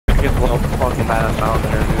well fucking badass down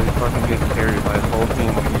there, dude. Fucking getting carried by his whole team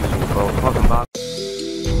of users, bro. Fucking box.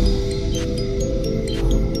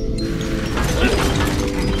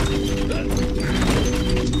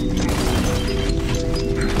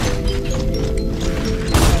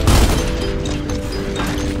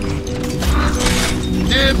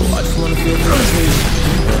 I just wanna feel crazy.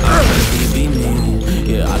 I wanna be me.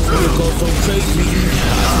 Yeah, I just wanna go so crazy.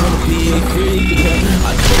 I just wanna be a freak. Yeah, I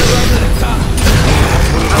just wanna rise to the top.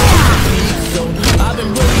 So I've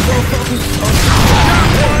been really gon' focus on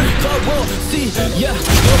see, yeah,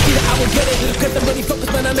 you don't see that I will get it. Cause I'm really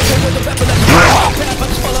focused, man. I make it with the rapper like I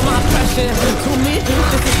just follow my passion. To me, this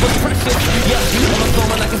is what's precious. Yeah, I'm a soul,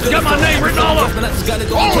 man. I can feel got my name written all up. I just gotta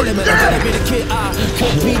go and kill him, man. I gotta be the kid. I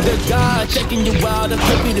could be the guy checking you out. I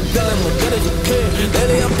could be the villain, but good as a kid.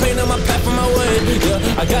 Lately I'm painting my path on my way.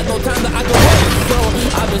 Yeah, I got no time that I can wait. So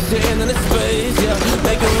I've been sitting in this space. Yeah,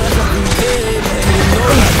 making rest every day, man. You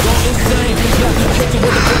know I'm going insane. Yeah, I hit you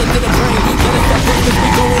with a bullet to the brain. Let us stop focus, we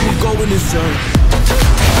going insane.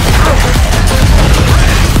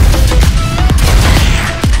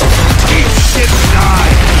 Eat shit, die!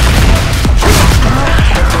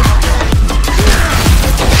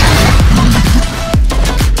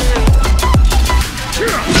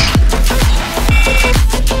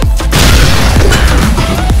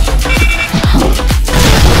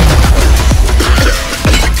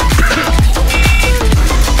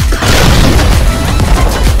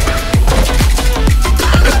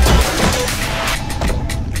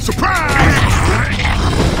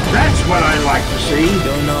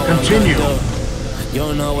 Continue. You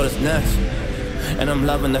don't know what is next. And I'm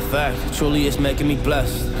loving the fact, truly it's making me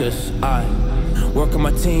blessed. Cause I work on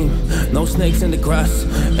my team, no snakes in the grass.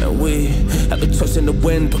 And we have the trust in the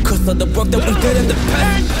wind because of the work that we did in the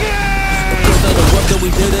past. Because of the work that we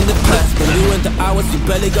did in the past. When you went the hours, you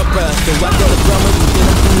barely got rest. So I got a drama, you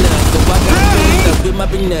didn't finesse. So I got feelings that we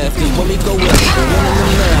might be nasty. When we go in, we're winning the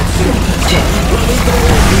match. When we go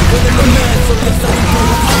in, we're winning the match. So that's how we do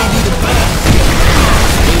it, we be the best.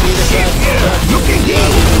 Look at you!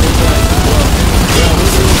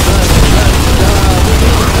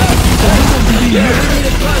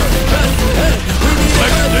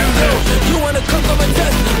 You wanna come from a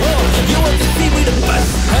test? You want to see we the best?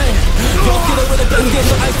 Hey, you don't see that we're the best kid,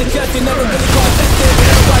 so I suggest you never really got tested.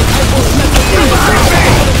 That's why I won't smack the kid.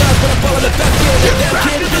 All the guys wanna follow the best kid. That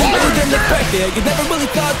kid, I didn't expect it. You never really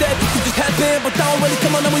thought that this could just happen, but now when it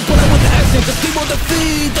come on, then we put it with the action. Cause people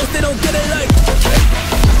defeat those they don't get it like.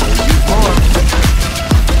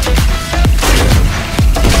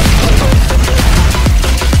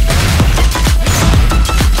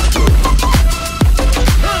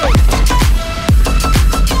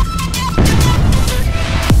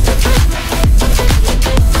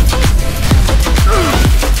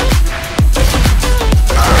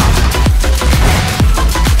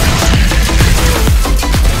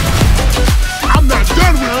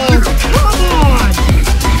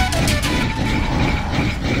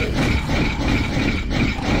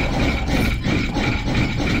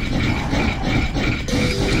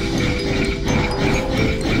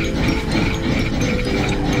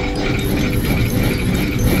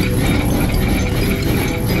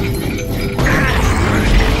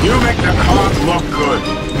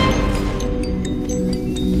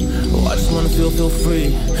 Feel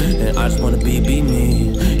free, and I just wanna be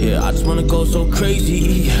me. Yeah, I just wanna go so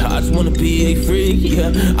crazy. I just wanna be a freak. Yeah,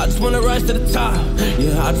 I just wanna rise to the top.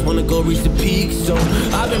 Yeah, I just wanna go reach the peak. So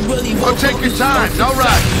I've been really. Well, take your time. All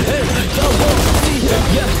right. Hey, yo, see,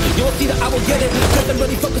 yeah, you won't see that I will get it. Cause I'm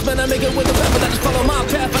really focused, man. I make it with the rapper. I just follow my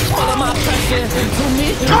path. I just follow my passion. To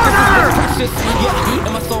me, this is what's precious. Yeah,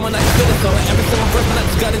 and my soul when I feel it. So every single verse, man, I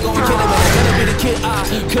just gotta go and kill it. Man, I gotta be the kid. I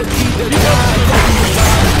could be the guy.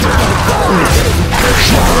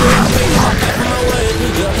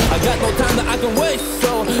 I got no time that I can waste,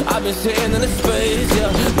 so I've been sitting in the space,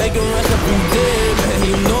 yeah, making rest every day, man.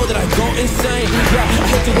 You know that I go insane, yeah. I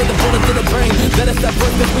hit you with a bullet to the brain. Let us stop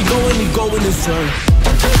first, we going insane.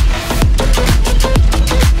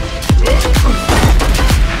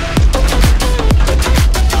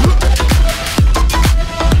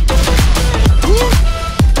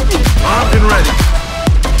 Armed and ready.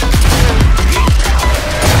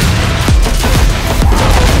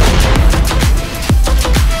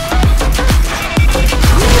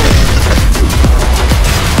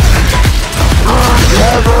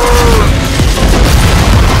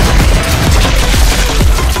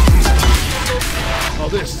 Oh,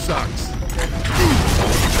 this sucks.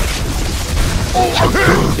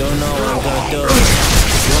 Don't know what I'm gonna do.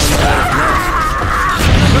 Don't know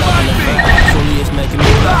what's next. Truly it's making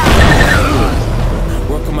me laugh.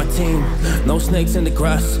 work on my team, no snakes in the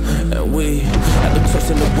grass. And we have been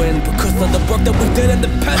tossing the wind because of the work that we did in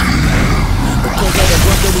the past. Because of the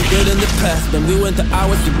work that we did in the past. When we went to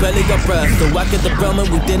hours, we barely got rest. So I get the realm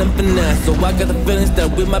and we didn't finesse. So I got the feelings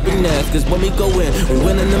that we might be next. Cause when we go in, we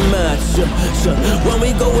win in the match. When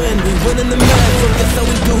we go in, we win in the match. So that's how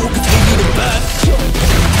we do, cause we be the best.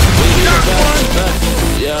 We be the best.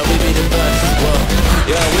 Yeah, we be the best.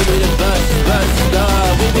 Yeah, we be the best.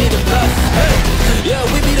 We be the best. Hey, yeah,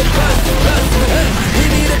 we be the best. Hey, we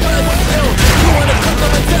be the best. You wanna come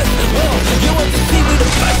on a test? You want to see we the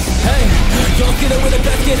best? Hey, you don't get it with the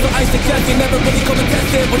best kid, so I suggest you never really come and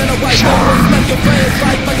test it. When I know right now, smack your friends,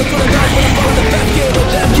 fight like a full of guys when I'm on the best kid.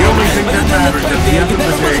 The only thing that matters at the end of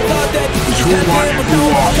the day is who won and who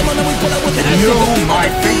lost. You, my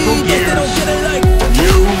faithful years,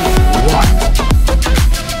 you won.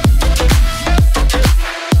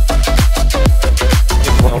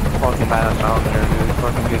 Fucking badass out there, dude.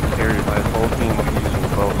 Fucking get carried by his whole team of